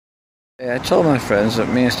I told my friends that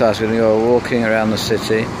me and Starsky are going to go walking around the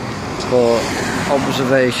city for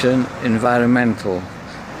observation environmental.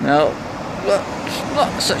 Now, look, it's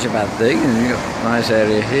not such a bad thing. You've got a nice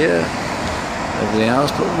area here, everything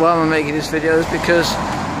else. But why am I making this video is because,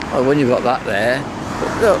 well, when you've got that there,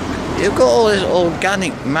 but look, you've got all this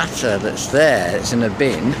organic matter that's there, it's in a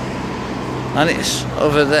bin, and it's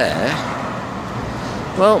over there.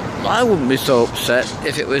 Well, I wouldn't be so upset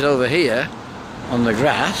if it was over here on the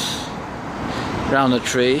grass, around the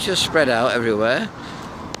trees, just spread out everywhere.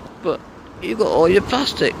 But you've got all your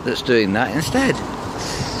plastic that's doing that instead.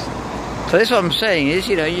 So that's what I'm saying is,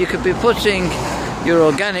 you know, you could be putting your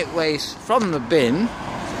organic waste from the bin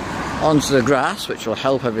onto the grass, which will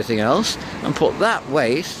help everything else, and put that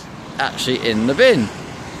waste actually in the bin.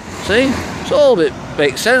 See? So all of it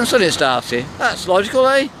makes sense, doesn't it, Starsky? That's logical,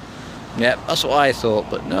 eh? Yep, that's what I thought,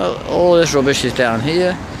 but no, all this rubbish is down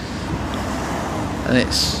here, and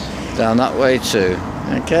it's down that way too.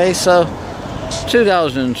 Okay, so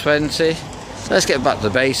 2020, let's get back to the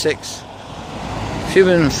basics.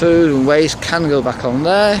 Human food and waste can go back on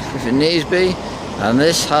there if it needs be, and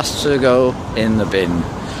this has to go in the bin.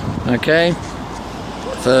 Okay,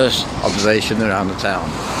 first observation around the town.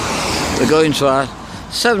 We're going to our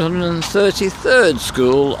 733rd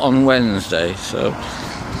school on Wednesday, so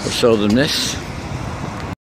we'll show them this.